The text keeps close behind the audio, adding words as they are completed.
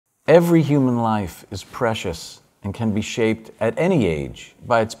Every human life is precious and can be shaped at any age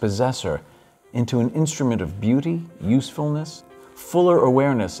by its possessor into an instrument of beauty, usefulness, fuller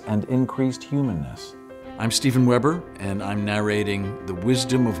awareness, and increased humanness. I'm Stephen Weber, and I'm narrating The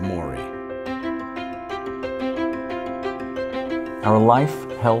Wisdom of Morrie. Our life,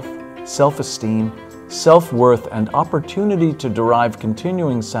 health, self-esteem, self-worth, and opportunity to derive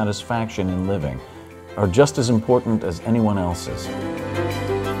continuing satisfaction in living are just as important as anyone else's.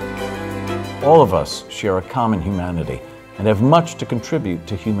 All of us share a common humanity and have much to contribute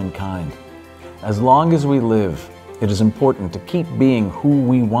to humankind. As long as we live, it is important to keep being who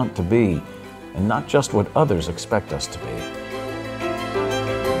we want to be and not just what others expect us to be.